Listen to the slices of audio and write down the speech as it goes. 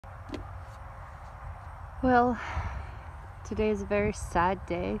Well, today is a very sad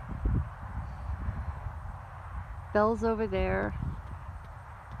day. Belle's over there.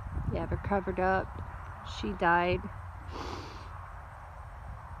 You have her covered up. She died.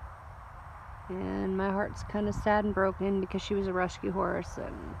 And my heart's kind of sad and broken because she was a rescue horse,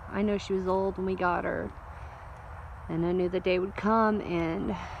 and I know she was old when we got her. And I knew the day would come,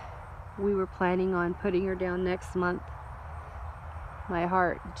 and we were planning on putting her down next month. My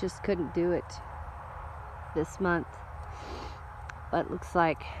heart just couldn't do it this month, but looks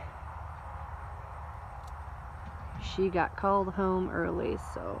like she got called home early,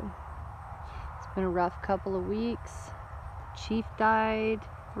 so it's been a rough couple of weeks. Chief died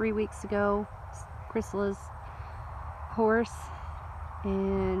 3 weeks ago, Chrysalia's horse,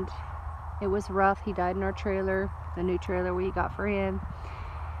 and it was rough. He died in our trailer, the new trailer we got for him.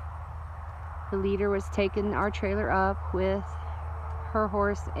 The leader was taking our trailer up with her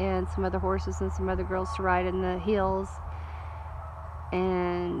horse and some other horses and some other girls to ride in the hills,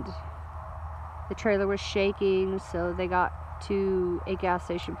 and the trailer was shaking, so they got to a gas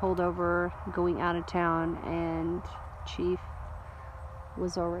station, pulled over going out of town, and Chief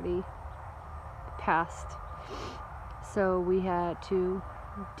was already passed, so we had to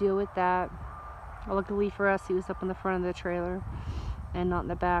deal with that. Luckily for us, he was up in the front of the trailer and not in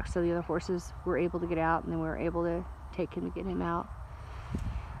the back, so the other horses were able to get out, and then we were able to take him to get him out.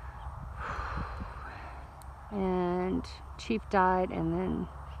 And Chief died, and then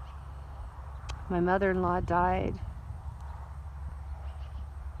my mother-in-law died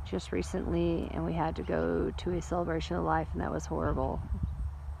just recently, and we had to go to a celebration of life, and that was horrible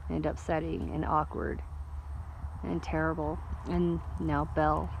and upsetting and awkward and terrible. And now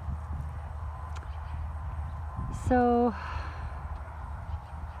Belle. So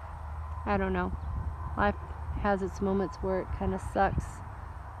I don't know, life has its moments where it kind of sucks,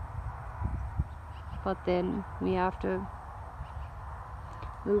 but then we have to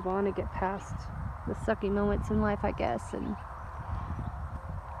move on and get past the sucky moments in life, I guess, and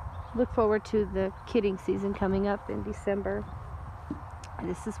look forward to the kidding season coming up in December.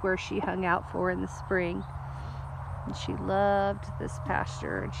 This is where she hung out for in the spring, and she loved this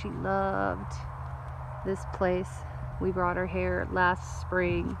pasture, and she loved this place. We brought her here last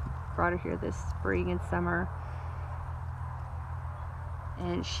spring, brought her here this spring and summer,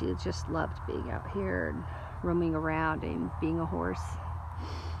 and she just loved being out here and roaming around and being a horse.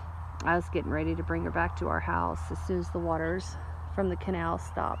 I was getting ready to bring her back to our house as soon as the waters from the canal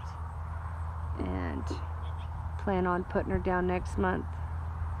stopped, and plan on putting her down next month.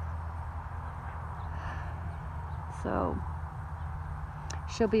 So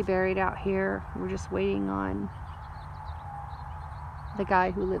she'll be buried out here. We're just waiting on the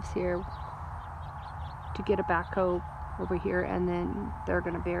guy who lives here to get a backhoe over here, and then they're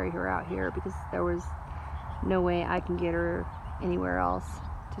gonna bury her out here because there was no way I can get her anywhere else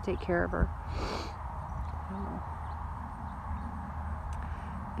to take care of her.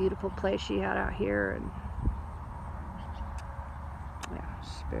 Beautiful place she had out here, and yeah,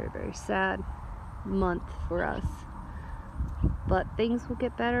 it's very, very sad month for us, but things will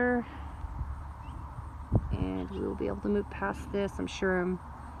get better and we will be able to move past this. I'm sure I'm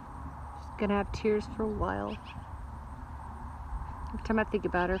just gonna have tears for a while. Every time I think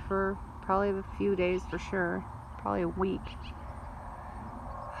about her, for probably a few days for sure, probably a week.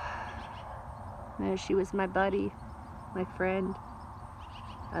 Man, she was my buddy, my friend.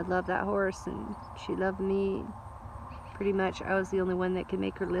 I loved that horse, and she loved me. Pretty much I was the only one that could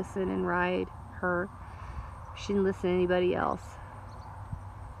make her listen and ride her. She didn't listen to anybody else.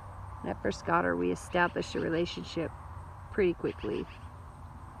 When I first got her, we established a relationship pretty quickly.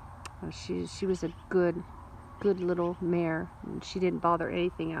 She was a good little mare, and she didn't bother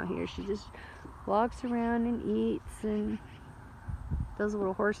anything out here. She just walks around and eats, and those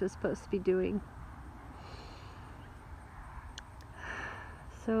little horses supposed to be doing.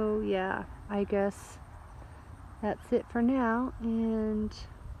 So yeah, I guess that's it for now, and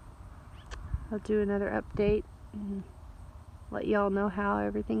I'll do another update and let y'all know how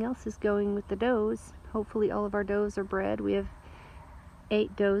everything else is going with the does. Hopefully all of our does are bred. We have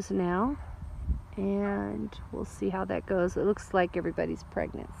 8 does now, and we'll see how that goes. It looks like everybody's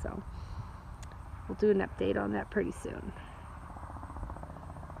pregnant, so we'll do an update on that pretty soon.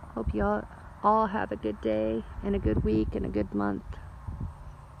 Hope y'all all have a good day and a good week and a good month.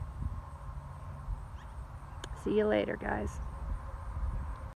 See you later, guys.